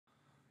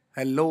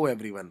Hello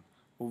everyone,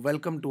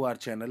 welcome to our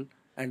channel,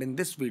 and in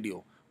this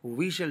video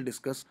we shall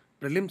discuss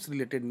prelims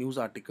related news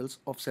articles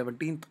of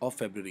 17th of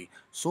February.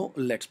 So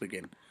let's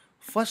begin.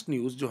 First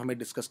news जो हमें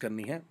discuss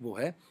करनी है वो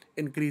है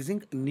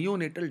increasing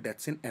neonatal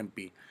deaths in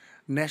MP.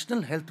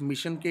 National health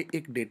mission के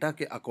एक data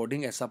के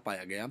according ऐसा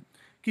पाया गया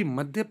कि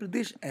मध्य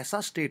प्रदेश ऐसा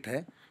स्टेट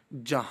है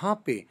जहां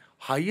पे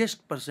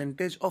highest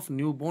percentage of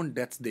newborn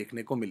deaths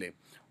देखने को मिले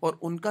और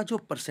उनका जो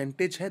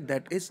परसेंटेज है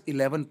दैट इज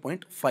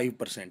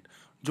 11.5%,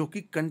 जो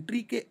कि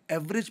कंट्री के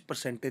एवरेज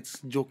परसेंटेज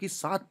जो कि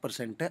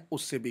 7% है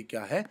उससे भी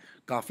क्या है,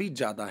 काफ़ी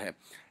ज़्यादा है।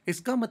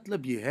 इसका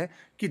मतलब ये है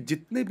कि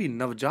जितने भी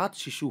नवजात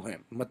शिशु हैं,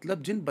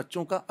 मतलब जिन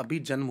बच्चों का अभी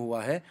जन्म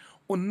हुआ है,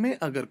 उनमें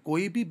अगर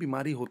कोई भी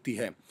बीमारी होती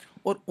है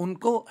और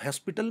उनको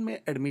हॉस्पिटल में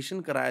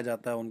एडमिशन कराया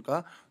जाता है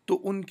उनका, तो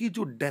उनकी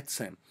जो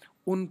डेथ्स हैं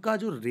उनका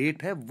जो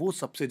रेट है वो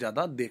सबसे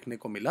ज़्यादा देखने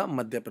को मिला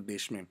मध्य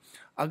प्रदेश में।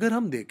 अगर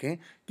हम देखें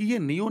कि ये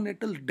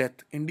नियोनेटल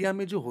डेथ इंडिया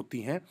में जो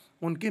होती हैं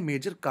उनके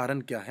मेजर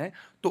कारण क्या हैं,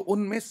 तो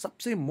उनमें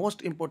सबसे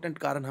मोस्ट इंपॉर्टेंट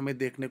कारण हमें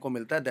देखने को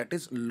मिलता है that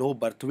is low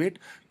birth weight,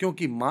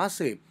 क्योंकि माँ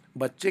से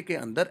बच्चे के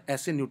अंदर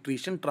ऐसे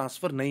न्यूट्रिशन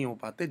ट्रांसफ़र नहीं हो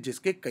पाते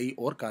जिसके कई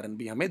और कारण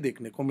भी हमें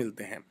देखने को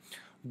मिलते हैं।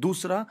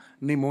 दूसरा,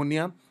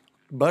 निमोनिया,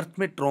 बर्थ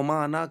में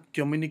ट्रॉमा आना,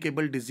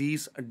 कम्युनिकेबल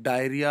डिजीज़,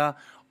 डायरिया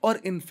और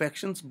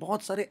इन्फेक्शंस,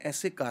 बहुत सारे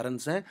ऐसे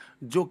कारणस हैं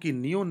जो कि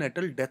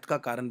नियोनेटल डेथ का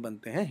कारण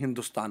बनते हैं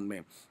हिंदुस्तान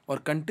में। और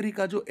कंट्री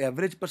का जो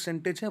एवरेज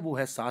परसेंटेज है वो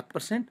है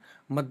 7%।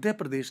 मध्य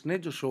प्रदेश ने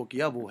जो शो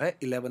किया वो है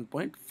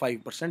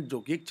 11.5%, जो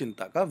कि एक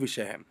चिंता का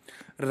विषय है।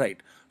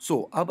 राइट।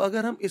 सो अब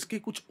अगर हम इसके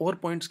कुछ और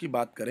पॉइंट्स की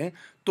बात करें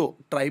तो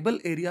ट्राइबल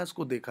एरियाज़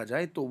को देखा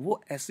जाए तो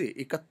वो ऐसे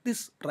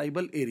 31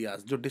 ट्राइबल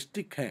एरियाज़ जो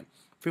डिस्ट्रिक्ट हैं,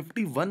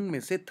 51 में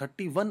से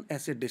 31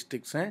 ऐसे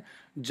डिस्ट्रिक्ट्स हैं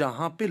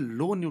जहां पे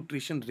लो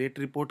न्यूट्रिशन रेट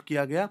रिपोर्ट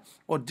किया गया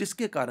और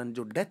जिसके कारण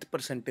जो डेथ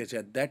परसेंटेज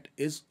है that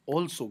is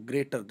also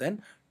greater than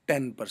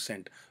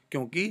 10%,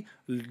 क्योंकि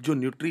जो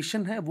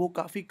न्यूट्रिशन है वो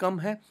काफ़ी कम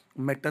है,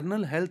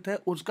 मैटरनल हेल्थ है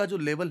उसका जो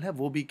लेवल है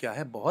वो भी क्या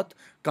है, बहुत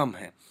कम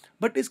है।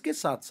 बट इसके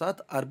साथ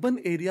साथ अर्बन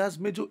एरियाज़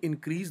में जो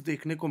इंक्रीज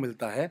देखने को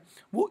मिलता है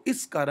वो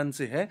इस कारण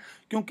से है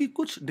क्योंकि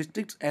कुछ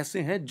डिस्ट्रिक्ट्स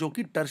ऐसे हैं जो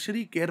कि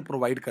टर्शरी केयर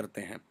प्रोवाइड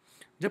करते हैं।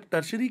 जब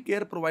टर्शरी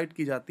केयर प्रोवाइड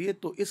की जाती है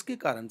तो इसके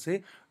कारण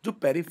से जो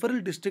पेरिफेरल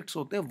डिस्ट्रिक्ट्स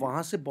होते हैं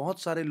वहाँ से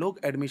बहुत सारे लोग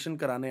एडमिशन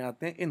कराने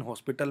आते हैं इन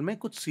हॉस्पिटल में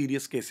कुछ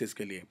सीरियस केसेस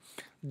के लिए,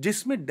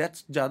 जिसमें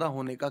डेथ्स ज़्यादा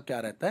होने का क्या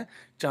रहता है,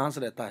 चांस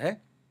रहता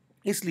है।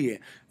 इसलिए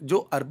जो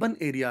अर्बन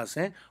एरियाज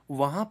हैं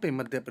वहाँ पे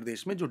मध्य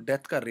प्रदेश में जो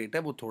डेथ का रेट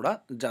है वो थोड़ा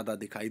ज़्यादा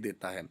दिखाई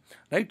देता है।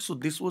 Right. So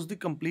this was the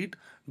complete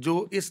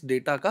जो इस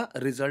डेटा का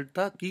रिजल्ट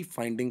था, की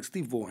फाइंडिंग्स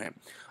थी वो हैं।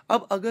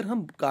 अब अगर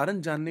हम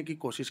कारण जानने की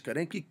कोशिश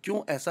करें कि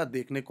क्यों ऐसा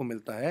देखने को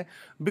मिलता है,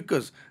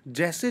 बिकॉज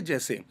जैसे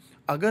जैसे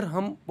अगर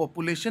हम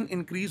पॉपुलेशन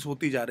इंक्रीज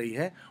होती जा रही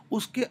है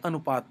उसके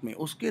अनुपात में,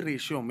 उसके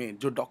रेशियो में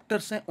जो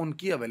डॉक्टर्स हैं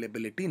उनकी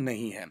अवेलेबिलिटी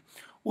नहीं है।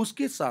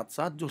 उसके साथ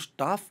साथ जो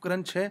स्टाफ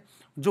क्रंच है,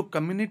 जो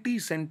कम्युनिटी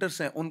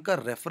सेंटर्स हैं उनका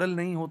रेफरल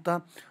नहीं होता,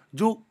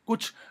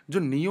 जो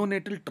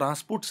नियोनेटल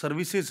ट्रांसपोर्ट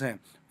सर्विसेज हैं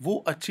वो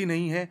अच्छी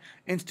नहीं है,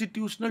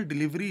 इंस्टीट्यूशनल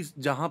डिलीवरीज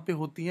जहाँ पे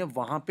होती हैं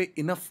वहाँ पे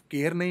इनफ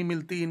केयर नहीं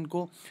मिलती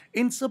इनको।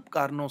 इन सब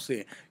कारणों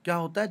से क्या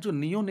होता है, जो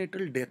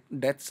नियोनेटल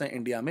डेथ्स हैं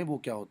इंडिया में वो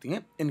क्या होती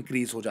हैं,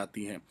 इंक्रीज हो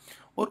जाती हैं।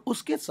 और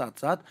उसके साथ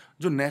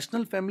साथ जो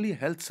नेशनल फैमिली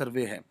हेल्थ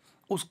सर्वे है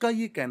उसका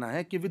ये कहना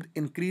है कि with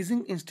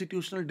increasing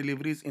institutional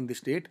deliveries in the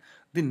state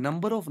the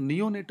number of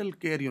neonatal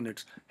care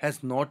units has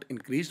not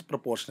increase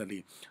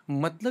proportionally.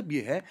 मतलब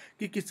ये है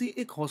कि किसी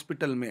एक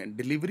हॉस्पिटल में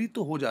डिलीवरी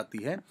तो हो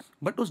जाती है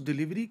बट उस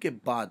डिलीवरी के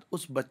बाद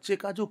उस बच्चे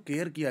का जो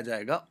केयर किया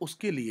जाएगा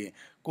उसके लिए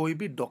कोई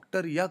भी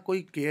डॉक्टर या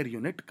कोई केयर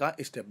यूनिट का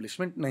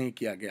इस्टेब्लिशमेंट नहीं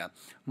किया गया।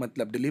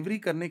 मतलब डिलीवरी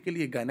करने के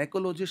लिए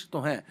गायनेकोलॉजिस्ट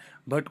तो हैं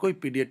बट कोई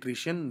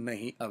पीडियाट्रिशियन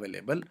नहीं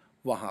अवेलेबल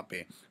वहाँ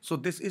पे। So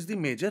this is the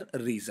major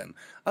reason.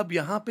 अब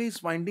यहाँ पे इस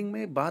फाइंडिंग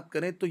में बात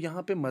करें तो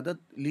यहाँ पे मदद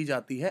ली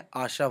जाती है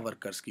आशा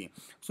वर्कर्स की।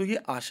 सो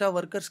ये आशा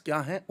वर्कर्स क्या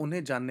हैं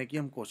उन्हें जानने की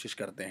हम कोशिश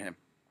करते हैं।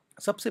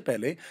 सबसे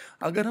पहले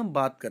अगर हम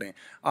बात करें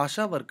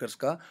आशा वर्कर्स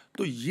का,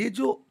 तो ये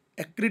जो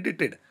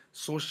एक्रीडिटेड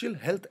सोशल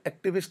हेल्थ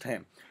एक्टिविस्ट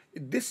हैं,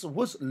 this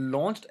was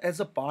launched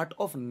as a part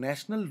of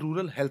national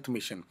rural health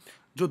mission.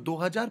 जो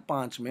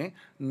 2005 में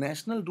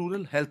national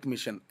rural health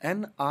mission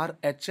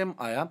NRHM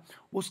आया,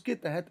 उसके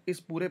तहत इस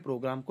पूरे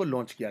प्रोग्राम को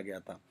लॉन्च किया गया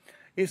था।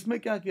 इसमें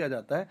क्या किया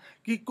जाता है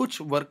कि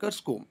कुछ वर्कर्स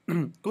को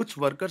कुछ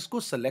वर्कर्स को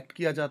सेलेक्ट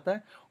किया जाता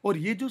है और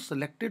ये जो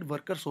सेलेक्टेड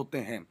वर्कर्स होते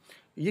हैं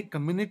ये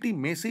कम्युनिटी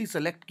में से ही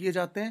सेलेक्ट किए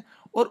जाते हैं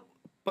और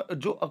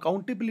जो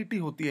अकाउंटेबिलिटी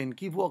होती है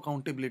इनकी, वो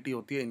अकाउंटेबिलिटी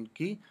होती है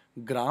इनकी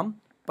ग्राम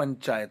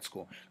पंचायत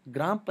को।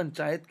 ग्राम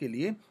पंचायत के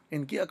लिए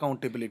इनकी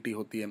अकाउंटेबिलिटी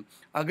होती है।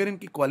 अगर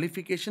इनकी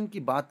क्वालिफिकेशन की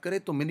बात करें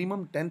तो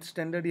मिनिमम 10th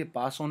स्टैंडर्ड ये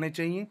पास होने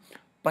चाहिए,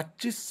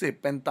 25 से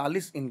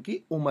 45 इनकी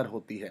उम्र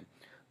होती है।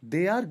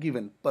 They are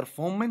given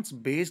performance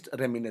based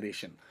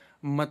remuneration,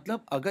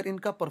 मतलब अगर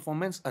इनका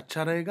परफॉर्मेंस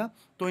अच्छा रहेगा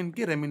तो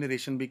इनके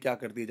रेम्यूनरेशन भी क्या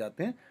कर दिए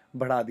जाते हैं,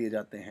 बढ़ा दिए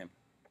जाते हैं।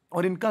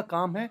 और इनका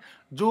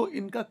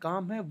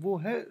काम है वो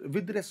है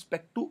with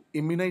respect to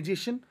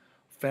immunisation,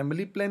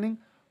 family planning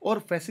और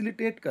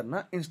फैसिलिटेट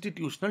करना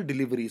इंस्टीट्यूशनल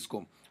डिलीवरीज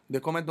को।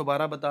 देखो मैं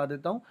दोबारा बता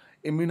देता हूँ,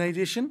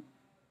 इम्यूनाइजेशन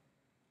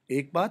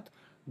एक बात,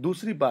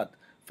 दूसरी बात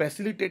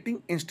फैसिलिटेटिंग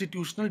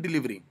इंस्टीट्यूशनल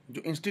डिलीवरी,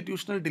 जो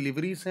इंस्टीट्यूशनल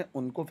डिलीवरीज हैं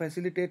उनको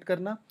फैसिलिटेट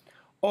करना,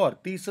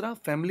 और तीसरा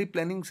फैमिली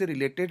प्लानिंग से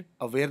रिलेटेड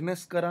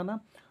अवेयरनेस कराना।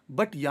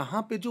 बट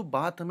यहाँ पे जो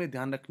बात हमें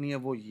ध्यान रखनी है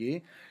वो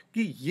ये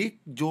कि ये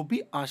जो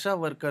भी आशा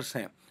वर्कर्स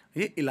हैं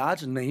ये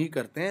इलाज नहीं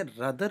करते हैं,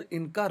 रादर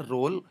इनका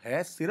रोल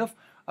है सिर्फ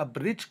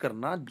अब्रिज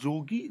करना।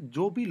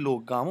 जो भी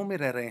लोग गांवों में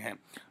रह रहे हैं,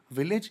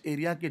 विलेज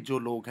एरिया के जो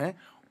लोग हैं,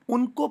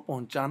 उनको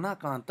पहुंचाना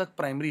कहाँ तक,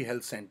 प्राइमरी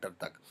हेल्थ सेंटर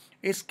तक।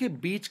 इसके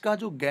बीच का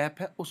जो गैप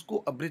है उसको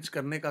अब्रिज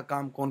करने का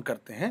काम कौन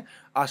करते हैं,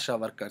 आशा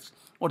वर्कर्स।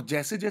 और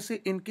जैसे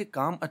जैसे इनके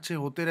काम अच्छे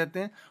होते रहते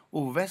हैं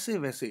वो वैसे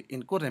वैसे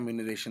इनको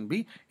रेम्यूनरेशन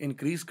भी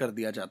इंक्रीज कर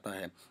दिया जाता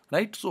है,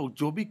 राइट। सो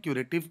जो भी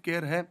क्यूरेटिव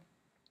केयर है,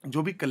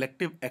 जो भी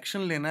कलेक्टिव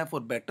एक्शन लेना है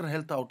फॉर बेटर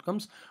हेल्थ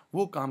आउटकम्स,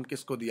 वो काम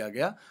किसको दिया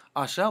गया,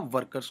 आशा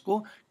वर्कर्स को।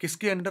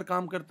 किसके अंडर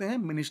काम करते हैं,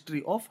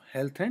 ministry of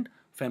health and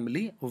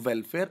family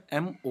welfare,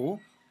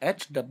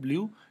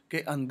 MOHW के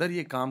अंदर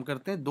ये काम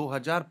करते हैं।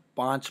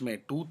 2005 में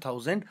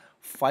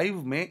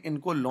 2005 में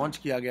इनको लॉन्च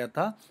किया गया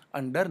था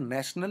under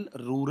national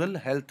rural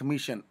health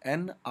mission,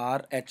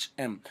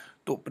 NRHM।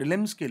 तो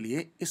प्रीलिम्स के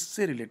लिए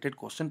इससे रिलेटेड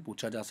क्वेश्चन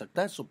पूछा जा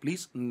सकता है, so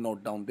please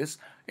note down this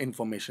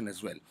information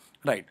as well,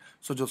 right.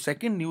 सो जो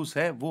सेकंड न्यूज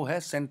है वो है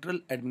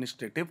सेंट्रल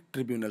एडमिनिस्ट्रेटिव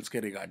ट्रिब्यूनल्स के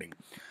रिगार्डिंग।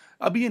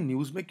 अब ये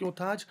न्यूज में क्यों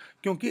था आज,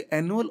 क्योंकि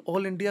एनुअल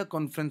ऑल इंडिया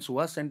कॉन्फ्रेंस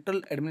हुआ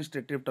सेंट्रल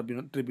एडमिनिस्ट्रेटिव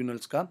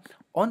ट्रिब्यूनल्स का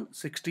on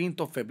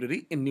 16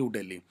 February in new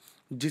Delhi,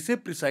 जिसे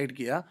प्रिसाइड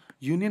किया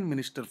union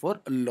minister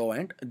for law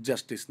and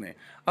justice ने।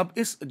 अब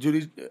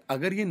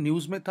अगर ये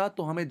न्यूज में था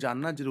तो हमें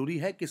जानना जरूरी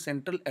है कि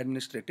सेंट्रल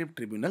एडमिनिस्ट्रेटिव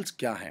ट्रिब्यूनल्स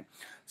क्या है।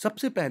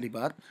 सबसे पहली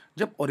बात,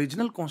 जब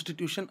ओरिजिनल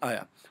कॉन्स्टिट्यूशन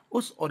आया,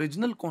 उस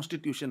ओरिजिनल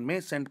कॉन्स्टिट्यूशन में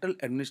सेंट्रल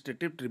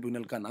एडमिनिस्ट्रेटिव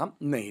ट्रिब्यूनल का नाम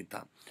नहीं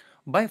था।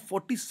 बाय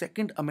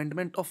 42nd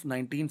अमेंडमेंट ऑफ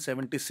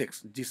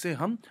 1976, जिसे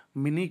हम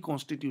मिनी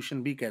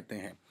कॉन्स्टिट्यूशन भी कहते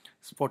हैं,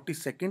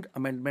 42nd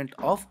amendment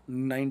of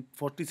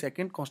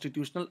 42nd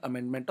constitutional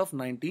amendment of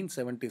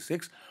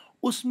 1976,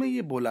 उसमें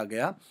ये बोला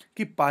गया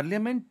कि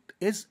parliament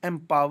is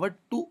empowered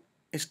to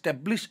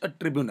establish a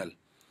tribunal.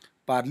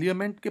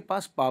 Parliament के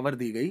पास पावर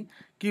दी गई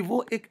कि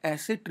वो एक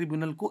ऐसे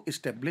ट्रिब्यूनल को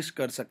इस्टेब्लिश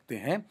कर सकते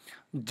हैं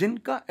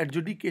जिनका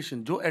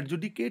एडजुडिकेशन, जो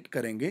एडजुडिकेट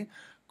करेंगे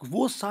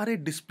वो सारे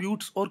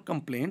डिस्प्यूट्स और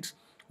complaints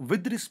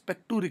with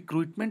respect to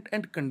recruitment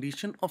and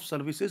condition of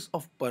services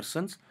of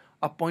persons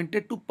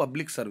appointed to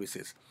public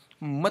services।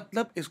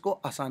 मतलब इसको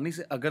आसानी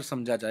से अगर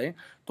समझा जाए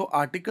तो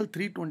आर्टिकल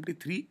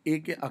 323A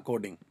के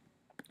अकॉर्डिंग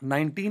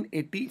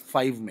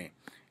 1985 में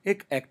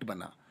एक एक्ट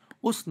बना।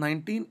 उस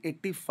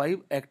 1985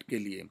 एक्ट के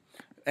लिए,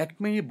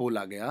 एक्ट में ये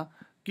बोला गया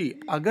कि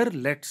अगर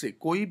लेट से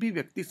कोई भी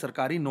व्यक्ति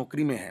सरकारी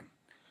नौकरी में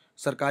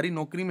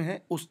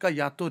है, उसका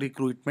या तो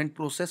रिक्रूटमेंट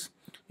प्रोसेस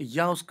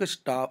या उसका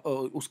स्टाफ,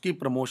 उसकी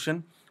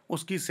प्रमोशन,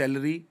 उसकी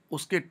सैलरी,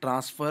 उसके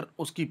ट्रांसफ़र,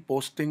 उसकी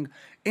पोस्टिंग,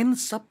 इन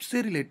सब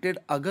से रिलेटेड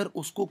अगर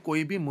उसको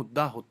कोई भी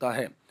मुद्दा होता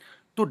है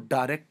तो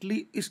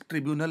डायरेक्टली इस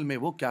ट्रिब्यूनल में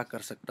वो क्या कर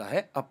सकता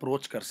है,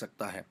 अप्रोच कर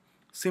सकता है।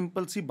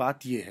 सिंपल सी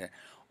बात ये है।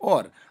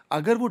 और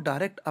अगर वो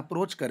डायरेक्ट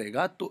अप्रोच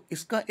करेगा तो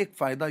इसका एक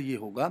फ़ायदा ये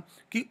होगा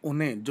कि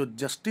उन्हें जो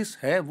जस्टिस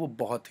है वो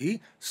बहुत ही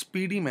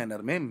स्पीडी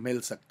मैनर में मिल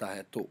सकता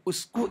है। तो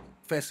उसको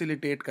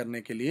फैसिलिटेट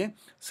करने के लिए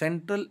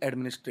सेंट्रल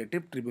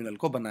एडमिनिस्ट्रेटिव ट्रिब्यूनल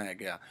को बनाया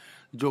गया,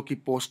 जो कि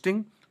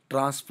पोस्टिंग,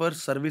 ट्रांसफ़र,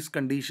 सर्विस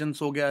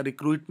कंडीशंस हो गया,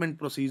 रिक्रूटमेंट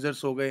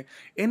प्रोसीजर्स हो गए,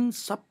 इन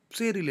सब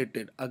से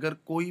रिलेटेड अगर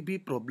कोई भी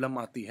प्रॉब्लम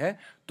आती है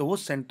तो वो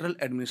सेंट्रल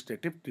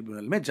एडमिनिस्ट्रेटिव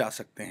ट्रिब्यूनल में जा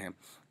सकते हैं।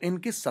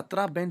 इनके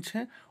 17 बेंच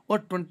हैं और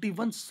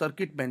 21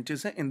 सर्किट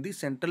बेंचेस हैं इन the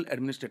central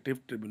administrative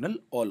tribunal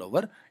all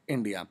over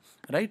India,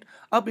 right.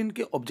 अब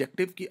इनके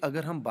ऑब्जेक्टिव की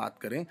अगर हम बात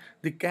करें,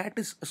 the cat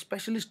is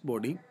specialist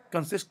body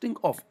consisting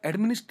of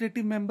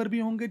administrative member भी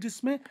होंगे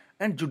जिसमें,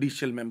 एंड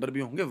जुडिशियल मेंबर भी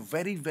होंगे।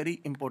 Very very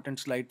important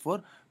slide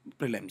for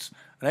prelims,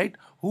 right.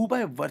 Who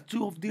by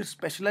virtue of their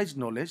specialised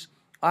knowledge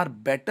are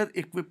better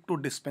equipped to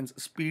dispense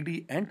speedy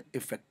and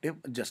effective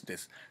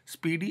justice।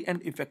 speedy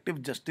and effective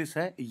justice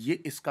है ये,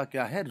 इसका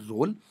क्या है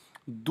रोल।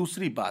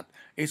 दूसरी बात,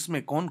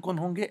 इसमें कौन कौन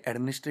होंगे,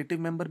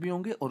 एडमिनिस्ट्रेटिव मेंबर भी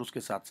होंगे और उसके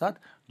साथ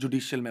साथ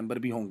जुडिशियल मेंबर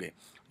भी होंगे।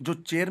 जो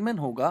चेयरमैन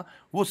होगा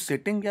वो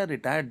सिटिंग या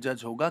रिटायर्ड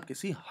जज होगा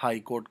किसी हाई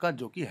कोर्ट का,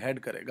 जो कि हेड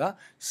करेगा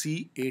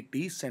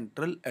CAT,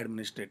 सेंट्रल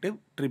एडमिनिस्ट्रेटिव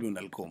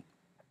ट्रिब्यूनल को,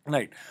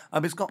 राइट।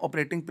 अब इसका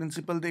ऑपरेटिंग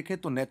प्रिंसिपल देखें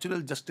तो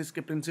नेचुरल जस्टिस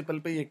के प्रिंसिपल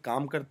पे ये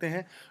काम करते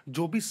हैं।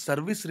 जो भी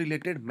सर्विस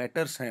रिलेटेड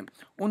मैटर्स हैं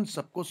उन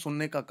सबको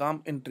सुनने का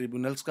काम इन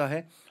ट्रिब्यूनल्स का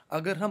है।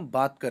 अगर हम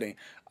बात करें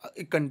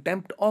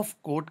कंटेम्प्ट ऑफ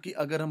कोर्ट की,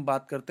 अगर हम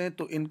बात करते हैं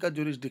तो इनका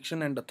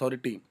जुरिस्डिक्शन एंड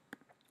अथॉरिटी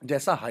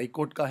जैसा हाई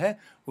कोर्ट का है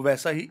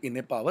वैसा ही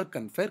इन्हें पावर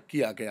कन्फर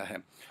किया गया है।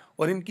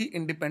 और इनकी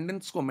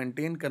इंडिपेंडेंस को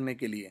मेंटेन करने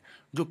के लिए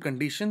जो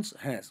कंडीशंस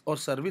हैं और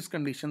सर्विस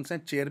कंडीशंस हैं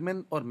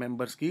चेयरमैन और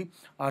मेंबर्स की,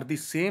 are the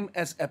same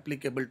as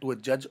applicable to a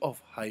जज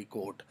ऑफ हाई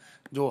कोर्ट।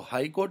 जो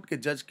हाई कोर्ट के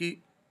जज की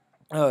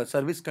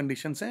सर्विस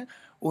कंडीशंस हैं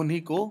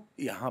उन्हीं को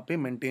यहाँ पे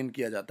मेंटेन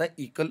किया जाता है,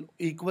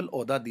 इक्वल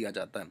ओहदा दिया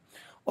जाता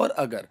है। और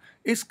अगर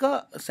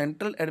इसका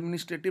सेंट्रल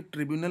एडमिनिस्ट्रेटिव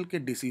ट्रिब्यूनल के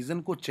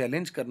डिसीजन को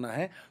चैलेंज करना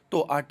है तो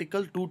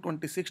आर्टिकल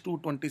 226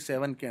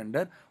 227 के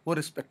अंडर वो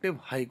रिस्पेक्टिव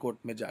हाई कोर्ट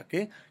में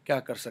जाके क्या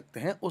कर सकते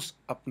हैं, उस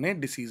अपने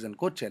डिसीजन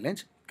को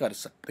चैलेंज कर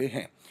सकते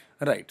हैं,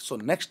 right. So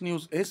next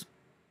news is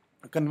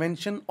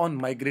convention on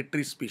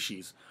migratory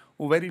species,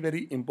 very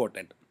very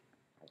important,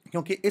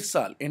 क्योंकि इस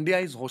साल India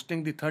is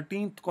hosting the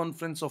 13th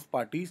conference of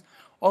parties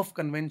of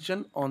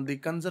convention on the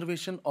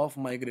conservation of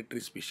migratory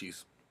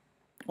species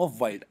of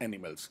wild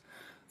animals.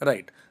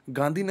 Right,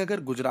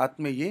 Gandhinagar Gujarat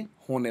में ये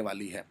होने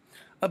वाली है।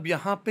 अब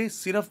यहाँ पे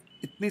सिर्फ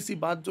इतनी सी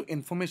बात जो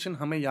इन्फॉर्मेशन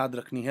हमें याद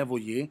रखनी है वो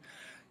ये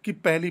कि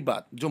पहली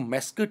बात जो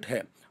मैस्कट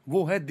है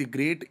वो है द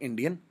ग्रेट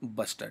इंडियन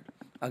बस्टर्ड।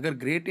 अगर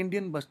ग्रेट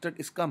इंडियन बस्टर्ड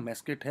इसका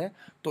मैस्कट है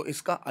तो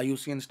इसका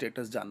आईयूसीएन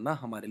स्टेटस जानना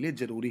हमारे लिए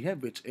जरूरी है,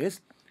 which is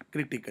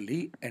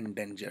critically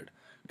endangered,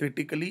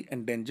 critically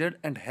endangered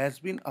and has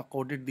been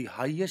accorded the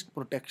highest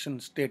protection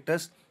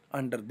status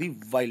under the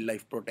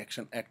Wildlife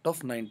Protection Act of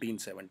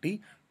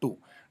 1972।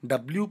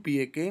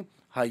 WPA के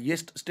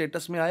हाईएस्ट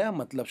स्टेटस में आया,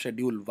 मतलब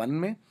शेड्यूल 1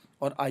 में,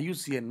 और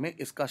IUCN में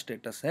इसका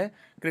स्टेटस है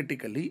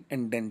क्रिटिकली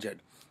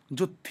एंडेंजर्ड।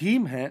 जो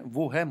थीम है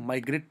वो है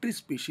migratory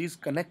species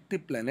connect the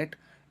planet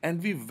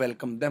and we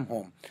welcome them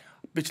home.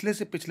 पिछले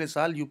से पिछले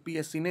साल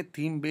यूपीएससी ने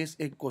थीम बेस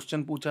एक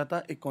क्वेश्चन पूछा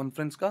था एक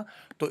कॉन्फ्रेंस का,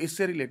 तो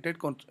इससे रिलेटेड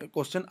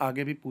क्वेश्चन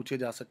आगे भी पूछे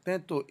जा सकते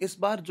हैं। तो इस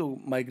बार जो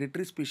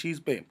माइग्रेटरी स्पीशीज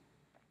पे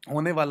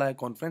होने वाला है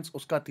कॉन्फ्रेंस,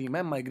 उसका थीम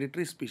है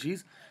migratory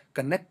species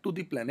connect to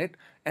the planet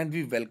and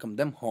we welcome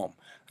them home.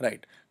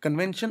 Right,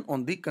 convention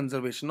on the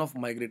conservation of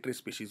migratory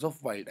species of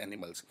wild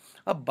animals.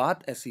 अब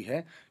बात ऐसी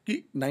है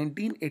कि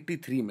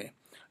 1983 में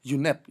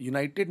UNEP,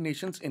 United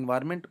Nations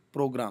environment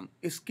programme,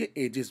 इसके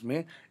एजेस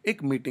में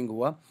एक मीटिंग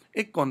हुआ,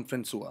 एक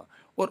कॉन्फ्रेंस हुआ,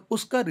 और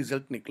उसका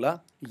रिजल्ट निकला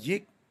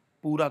ये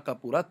पूरा का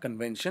पूरा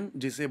कन्वेंशन,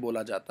 जिसे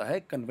बोला जाता है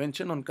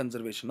convention on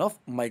conservation of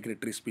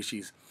migratory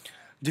species.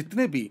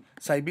 जितने भी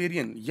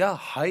साइबेरियन या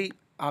हाई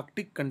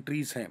आर्कटिक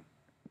कंट्रीज हैं,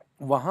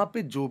 वहाँ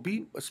पे जो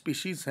भी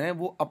स्पीशीज हैं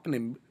वो अपने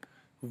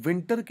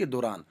विंटर के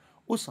दौरान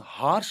उस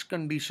हार्श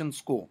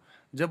कंडीशंस को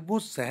जब वो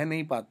सह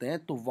नहीं पाते हैं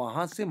तो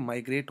वहाँ से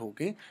माइग्रेट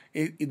होके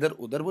इधर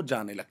उधर वो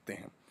जाने लगते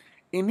हैं।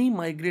 इन्हीं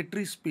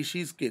माइग्रेटरी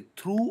स्पीशीज के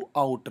थ्रू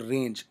आउट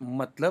रेंज,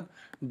 मतलब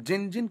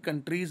जिन जिन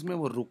कंट्रीज में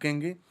वो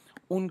रुकेंगे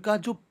उनका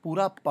जो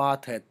पूरा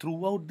पाथ है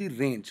through out the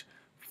range,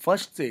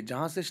 first से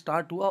जहाँ से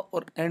स्टार्ट हुआ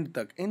और एंड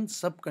तक, इन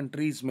सब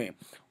कंट्रीज में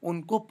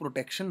उनको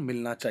प्रोटेक्शन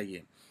मिलना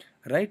चाहिए।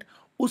 राइट,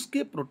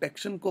 उसके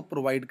प्रोटेक्शन को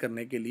प्रोवाइड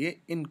करने के लिए,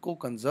 इनको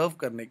कंजर्व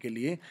करने के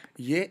लिए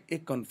ये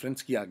एक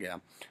कॉन्फ्रेंस किया गया।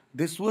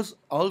 This is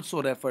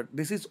also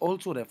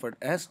referred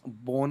as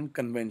bone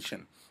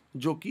convention,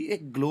 जो कि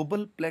एक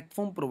ग्लोबल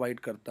प्लेटफॉर्म प्रोवाइड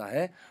करता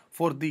है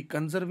for the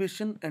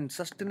conservation and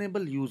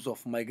sustainable use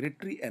of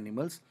migratory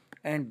animals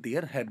and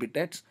there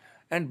habitats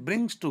and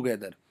brings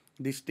together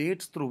the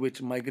states through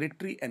which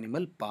migratory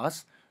animal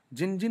पास।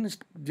 जिन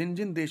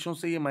जिन देशों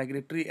से ये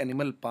migratory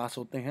animal पास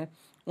होते हैं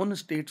उन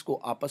स्टेट्स को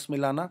आपस में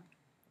लाना,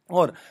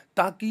 और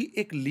ताकि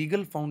एक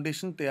लीगल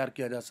फाउंडेशन तैयार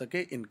किया जा सके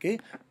इनके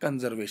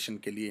कंजर्वेशन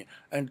के लिए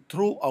and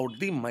through out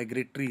the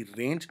migratory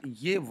range.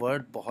 ये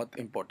वर्ड बहुत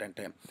इंपॉर्टेंट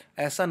है।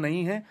 ऐसा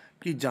नहीं है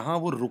कि जहां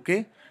वो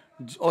रुके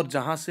और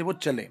जहां से वो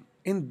चले,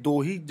 इन दो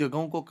ही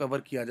जगहों को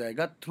कवर किया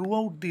जाएगा। थ्रू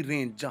आउट द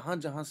रेंज, जहां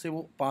जहां से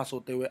वो पास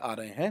होते हुए आ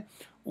रहे हैं,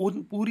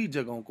 उन पूरी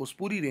जगहों को, उस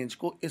पूरी रेंज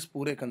को इस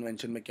पूरे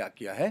कन्वेंशन में क्या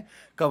किया है,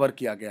 कवर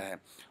किया गया है।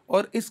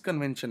 और इस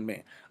कन्वेंशन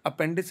में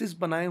अपेंडिसेस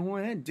बनाए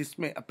हुए हैं,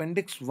 जिसमें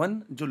अपेंडिक्स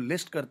 1 जो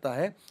लिस्ट करता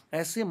है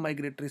ऐसे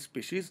माइग्रेटरी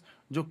स्पीशीज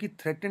जो कि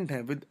थ्रेटेंड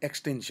हैं विद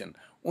एक्सटेंशन,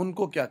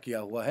 उनको क्या किया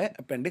हुआ है,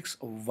 अपेंडिक्स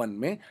 1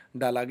 में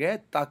डाला गया है,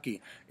 ताकि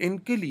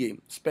इनके लिए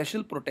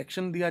स्पेशल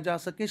प्रोटेक्शन दिया जा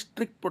सके,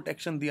 स्ट्रिक्ट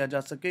प्रोटेक्शन दिया जा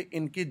सके।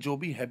 इनके जो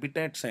भी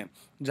हैबिटेट्स हैं,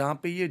 जहाँ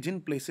पे ये जिन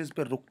प्लेसेस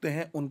पे रुकते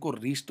हैं, उनको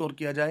रिस्टोर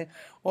किया जाए,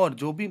 और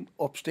जो भी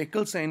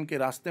ऑब्स्टेकल्स हैं इनके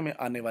रास्ते में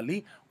आने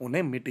वाली,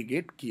 उन्हें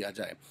मिटिगेट किया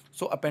जाए।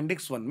 सो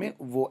अपेंडिक्स 1 में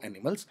वो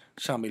एनिमल्स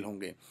शामिल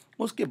होंगे।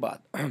 उसके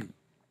बाद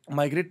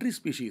migratory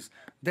species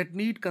that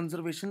need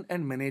conservation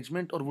and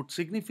management or would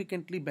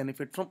significantly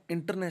benefit from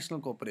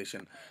international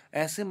cooperation।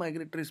 ऐसे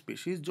migratory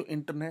species जो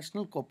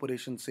international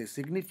cooperation से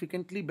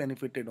significantly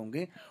benefited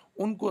होंगे,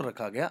 उनको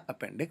रखा गया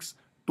अपेंडिक्स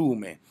 2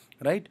 में।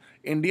 राइट,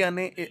 इंडिया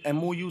ने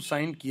MOU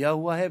साइन किया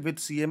हुआ है विद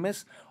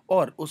CMS,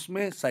 और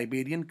उसमें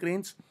Siberian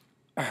cranes,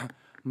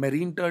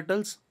 marine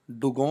turtles,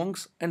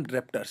 डुगोंग्स and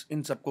रेप्टर्स,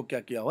 इन सबको क्या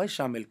किया हुआ है,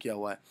 शामिल किया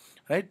हुआ है।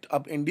 राइट,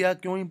 अब इंडिया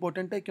क्यों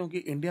इंपॉर्टेंट है, क्योंकि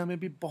इंडिया में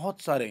भी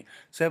बहुत सारे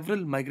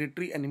several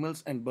migratory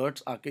animals and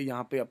birds आके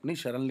यहाँ पे अपनी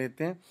शरण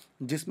लेते हैं,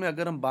 जिसमें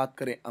अगर हम बात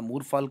करें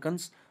अमूर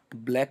falcons,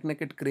 black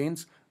naked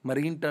cranes,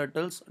 marine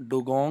turtles,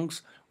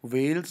 डुगोंग्स,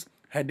 Wales,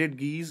 headed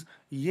गीज,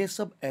 ये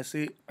सब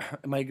ऐसे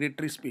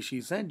माइग्रेटरी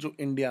स्पीशीज हैं जो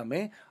इंडिया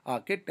में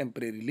आके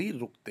टेम्परेरीली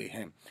रुकते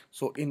हैं।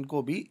 सो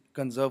इनको भी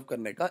कंजर्व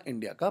करने का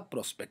इंडिया का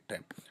प्रोस्पेक्ट है।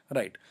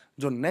 राइट,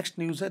 जो नेक्स्ट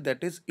न्यूज़ है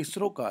दैट इज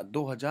इसरो का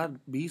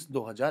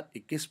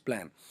 2020-2021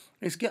 प्लान।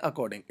 इसके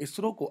अकॉर्डिंग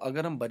इसरो को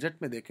अगर हम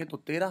बजट में देखें तो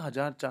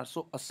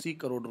 13,480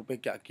 करोड़ रुपए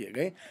क्या किए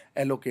गए,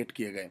 एलोकेट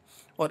किए गए,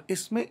 और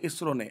इसमें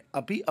इसरो ने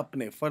अभी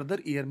अपने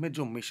फर्दर ईयर में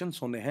जो मिशंस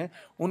होने हैं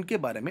उनके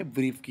बारे में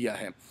ब्रीफ किया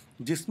है,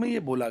 जिसमें ये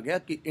बोला गया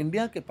कि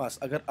इंडिया के पास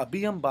अगर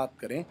अभी हम बात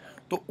करें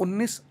तो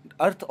 19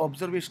 अर्थ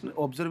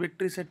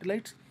ऑब्जर्वेटरी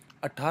सैटेलाइट्स,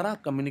 18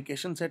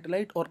 कम्युनिकेशन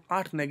सैटेलाइट और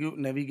 8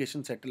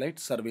 नेविगेशन सैटेलाइट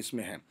सर्विस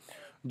में हैं।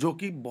 जो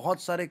कि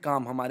बहुत सारे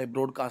काम हमारे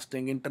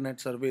broadcasting, internet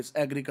service,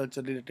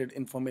 agriculture related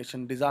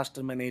information,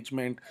 disaster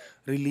management,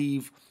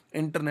 relief,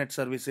 internet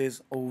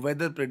services,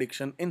 weather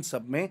prediction, इन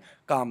सब में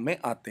काम में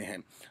आते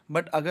हैं।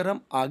 बट अगर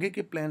हम आगे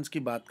के प्लान्स की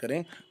बात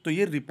करें तो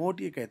ये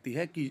रिपोर्ट ये कहती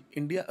है कि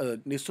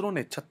इसरो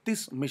ने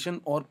 36 मिशन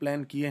और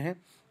प्लान किए हैं,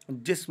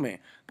 जिसमें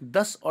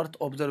 10 अर्थ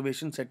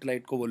ऑब्जर्वेशन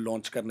सैटेलाइट को वो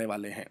लॉन्च करने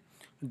वाले हैं,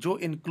 जो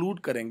इंक्लूड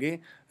करेंगे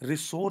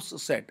resource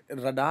set,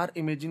 radar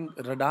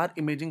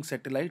imaging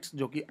satellites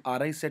जो कि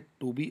RISAT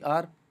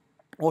 2BR,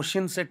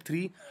 ocean set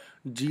 3,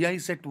 GI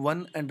set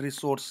 1 and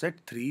resource set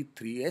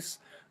 3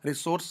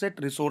 resource set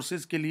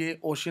resources के लिए,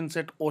 ओशन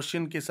सेट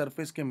ओशन के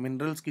सरफेस के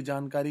मिनरल्स की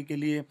जानकारी के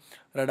लिए,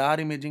 रडार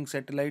इमेजिंग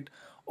सैटेलाइट,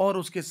 और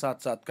उसके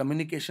साथ साथ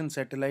कम्युनिकेशन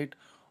सैटेलाइट।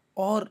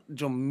 और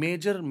जो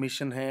मेजर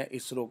मिशन है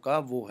इसरो का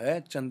वो है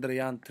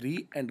चंद्रयान 3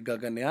 एंड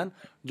गगनयान,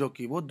 जो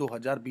कि वो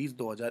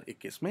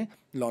 2020-2021 में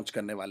लॉन्च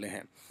करने वाले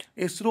हैं।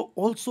 ISRO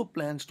also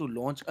plans to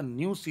launch a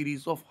new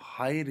series of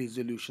high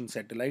resolution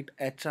satellite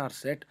HR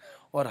set,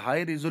 और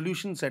हाई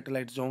रेजोल्यूशन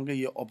सैटेलाइट जो होंगे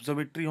ये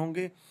ऑब्जर्वेटरी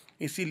होंगे,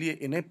 इसीलिए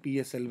इन्हें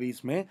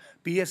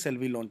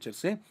PSLV लॉन्चर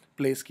से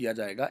प्लेस किया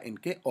जाएगा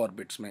इनके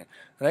ऑर्बिट्स में,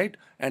 right.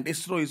 And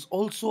ISRO is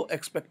also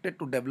expected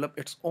to develop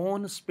its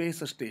own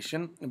space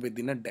station with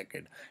in a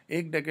decade.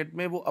 एक डेकेड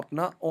में वो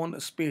अपना own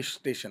space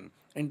station,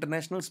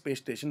 international space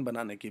station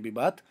बनाने की भी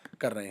बात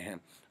कर रहे हैं,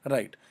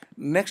 राइट।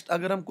 नेक्स्ट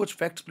अगर हम कुछ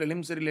फैक्ट्स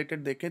प्रीलिम से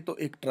रिलेटेड देखें तो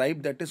एक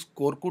tribe that is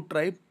Korku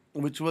tribe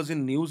which was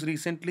in news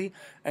recently,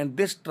 and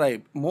this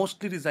tribe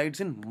mostly resides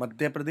in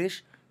Madhya Pradesh,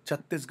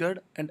 Chhattisgarh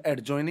and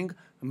adjoining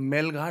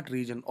Melghat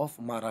region of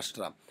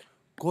Maharashtra.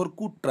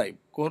 Korku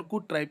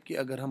tribe की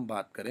अगर हम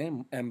बात करें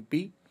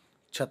MP,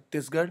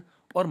 छत्तीसगढ़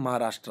और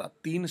महाराष्ट्र,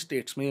 3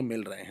 स्टेट्स में ये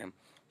मिल रहे हैं।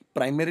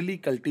 प्राइमरीली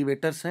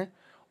कल्टीवेटर्स हैं,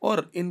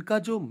 और इनका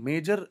जो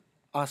मेजर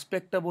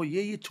एस्पेक्ट है वो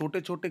ये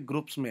छोटे छोटे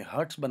ग्रुप्स में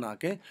हट्स बना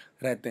के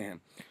रहते हैं।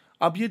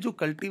 अब ये जो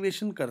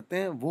कल्टीवेशन करते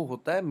हैं वो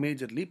होता है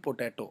मेजरली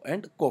पोटैटो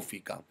एंड कॉफ़ी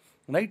का,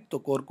 राइट। तो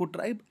Korku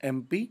tribe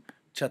MP,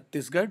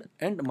 Chhattisgarh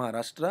and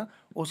Maharashtra,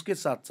 उसके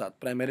साथ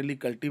साथ primarily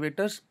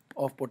cultivators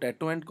of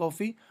potato and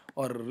coffee,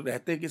 और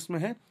रहते किस में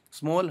है,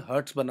 स्मॉल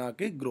हर्ट्स बना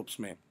के ग्रुप्स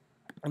में,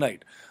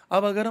 राइट।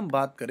 अब अगर हम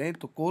बात करें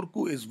तो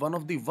Korku is one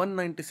of the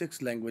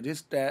 196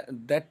 languages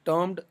that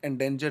termed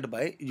endangered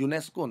by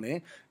UNESCO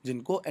ने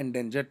जिनको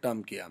एंडेंजर्ड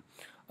टर्म किया।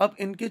 अब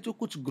इनके जो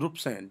कुछ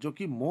ग्रुप्स हैं जो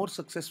कि मोर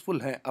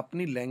सक्सेसफुल हैं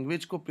अपनी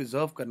लैंग्वेज को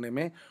प्रिजर्व करने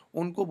में,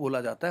 उनको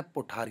बोला जाता है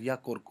पोठारिया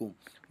कोरकू,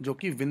 जो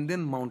कि विंध्यन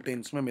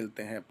माउंटेन्स में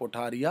मिलते हैं,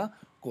 पोठारिया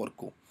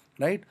कोरकू,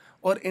 राइट।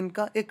 और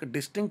इनका एक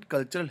डिस्टिंक्ट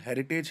कल्चरल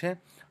हेरिटेज है,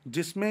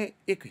 जिसमें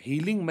एक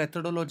हीलिंग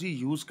मेथडोलॉजी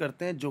यूज़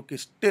करते हैं जो कि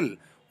स्टिल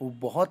वो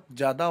बहुत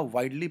ज़्यादा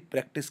वाइडली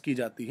प्रैक्टिस की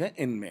जाती है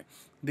इनमें।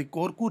 The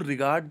Korku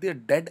regard there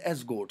dead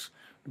as God's,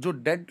 जो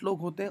डेड लोग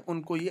होते हैं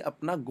उनको ये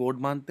अपना गॉड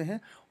मानते हैं,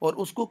 और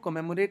उसको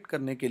कमेमोरेट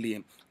करने के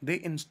लिए दे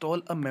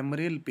install a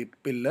memorial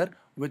pillar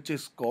which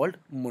is called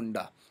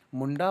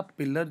Munda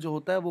pillar जो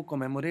होता है वो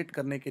कमेमोरेट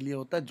करने के लिए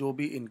होता है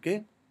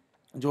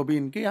जो भी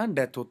इनके यहाँ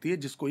डेथ होती है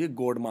जिसको ये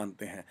गॉड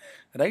मानते हैं,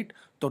 राइट।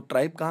 तो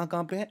ट्राइब कहाँ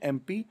कहाँ पे है,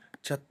 MP,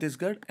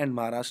 छत्तीसगढ़ एंड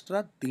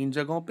महाराष्ट्र, 3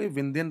 जगहों पे।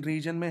 विंध्यन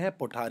रीजन में है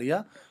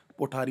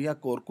पोठारिया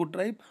कोरकू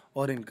ट्राइब,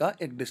 और इनका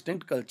एक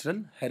डिस्टिंक्ट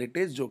कल्चरल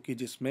हेरिटेज जो कि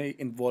जिसमें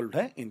इन्वॉल्व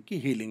है इनकी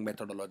healing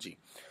methodology.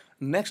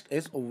 Next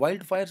is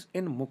wild Fyers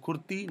in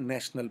Mukurthi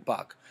national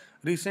park.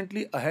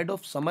 Recently ahead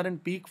of summer and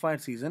peak fire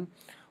season,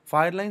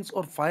 fire lines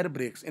और fire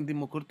breaks in the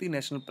Mukurthi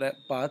national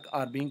park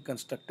are being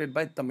constructed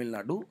by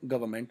Tamil Nadu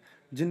government,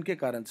 जिनके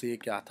कारण से ये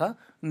क्या था,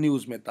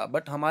 news में था।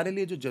 But हमारे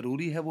लिए जो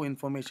ज़रूरी है वो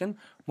इन्फॉर्मेशन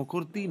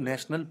मुकुर्ती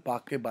नेशनल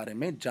पार्क के बारे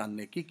में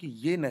जानने की कि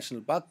ये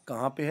नेशनल पार्क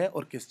कहाँ पे है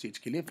और किस चीज़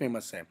के लिए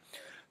फेमस है।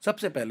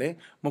 सबसे पहले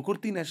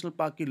मुकुर्ती नेशनल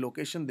पार्क की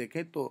लोकेशन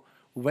देखें तो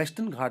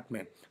वेस्टर्न घाट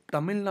में,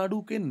 तमिलनाडु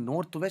के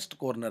नॉर्थ वेस्ट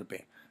कॉर्नर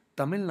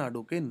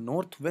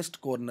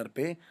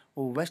पे,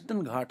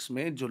 वेस्टर्न घाट्स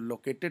में जो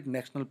लोकेटेड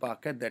नेशनल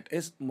पार्क है that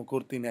is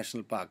Mukurthi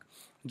national park,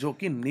 जो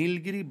कि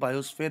नीलगिरी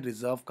बायोस्फीयर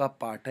रिजर्व का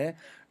पार्ट है,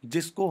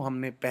 जिसको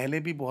हमने पहले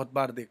भी बहुत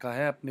बार देखा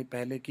है अपने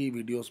पहले की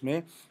वीडियोस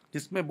में,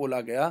 जिसमें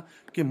बोला गया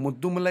कि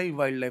Mudumalai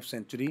wild life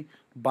sanctuary,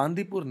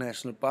 Bandipur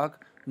national park,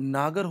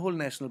 Nagarhole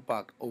national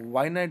park,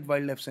 Wayanad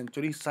wild life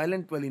sanctuary,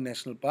 silent valley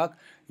national park,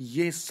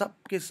 ये सब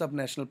के सब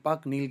national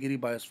park Nilgiri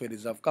biosphere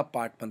reserve का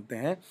पार्ट बनते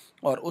हैं,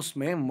 और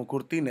उसमें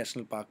मुकुर्ती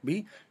नेशनल पार्क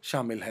भी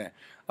शामिल है।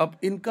 अब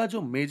इनका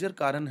जो मेजर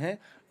कारण है,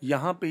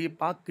 यहाँ पे ये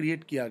पार्क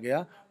क्रिएट किया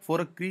गया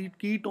for a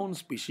ketone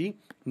species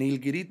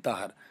Nilgiri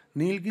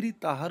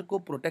Tahir को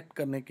प्रोटेक्ट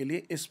करने के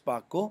लिए इस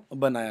पार्क को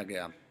बनाया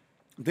गया।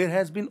 There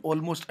has been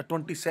almost a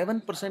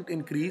 27%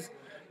 increase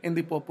in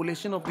the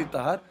population of the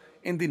tahar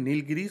in the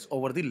Nilgiris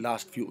over the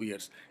last few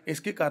years।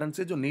 इसके कारण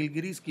से जो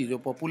नीलगिरीज की जो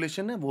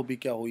पॉपुलेशन है वो भी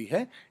क्या हुई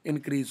है,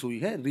 इंक्रीज हुई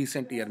है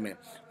रिसेंट ईयर में।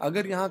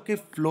 अगर यहाँ के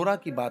फ्लोरा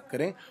की बात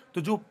करें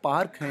तो जो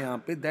पार्क है यहाँ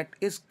पे that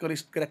is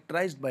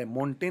characterised bye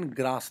mountain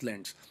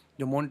grasslands,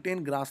 जो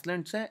माउंटेन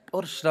ग्रासलैंड्स हैं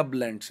और श्रब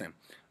लैंड्स हैं,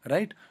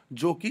 राइट,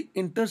 जो कि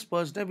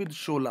इंटरस्पर्स्ड है विद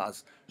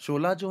शोलाज।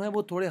 शोला जो है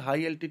वो थोड़े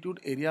हाई एल्टीट्यूड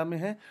एरिया में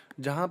है,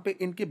 जहाँ पे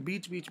इनके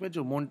बीच बीच में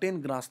जो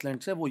माउंटेन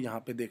ग्रासलैंड्स है वो यहाँ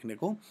पे देखने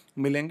को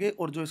मिलेंगे।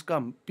 और जो इसका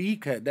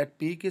पीक है, that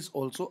peak is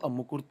also a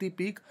Mukurthi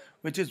peak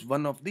which is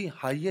one of the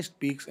highest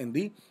peaks in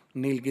the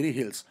Nilgiri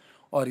hills.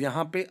 और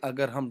यहाँ पे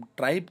अगर हम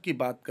ट्राइब की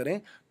बात करें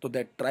तो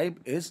that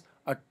tribe is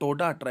a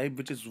Toda tribe,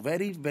 which is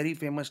very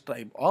famous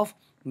tribe of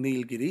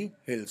Nilgiri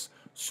Hills.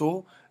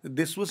 So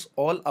this was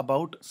all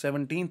about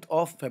 17th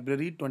of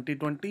February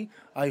 2020.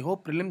 I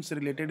hope prelims से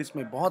related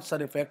इसमें बहुत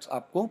सारे facts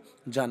आपको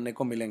जानने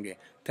को मिलेंगे.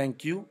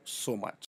 Thank you so much.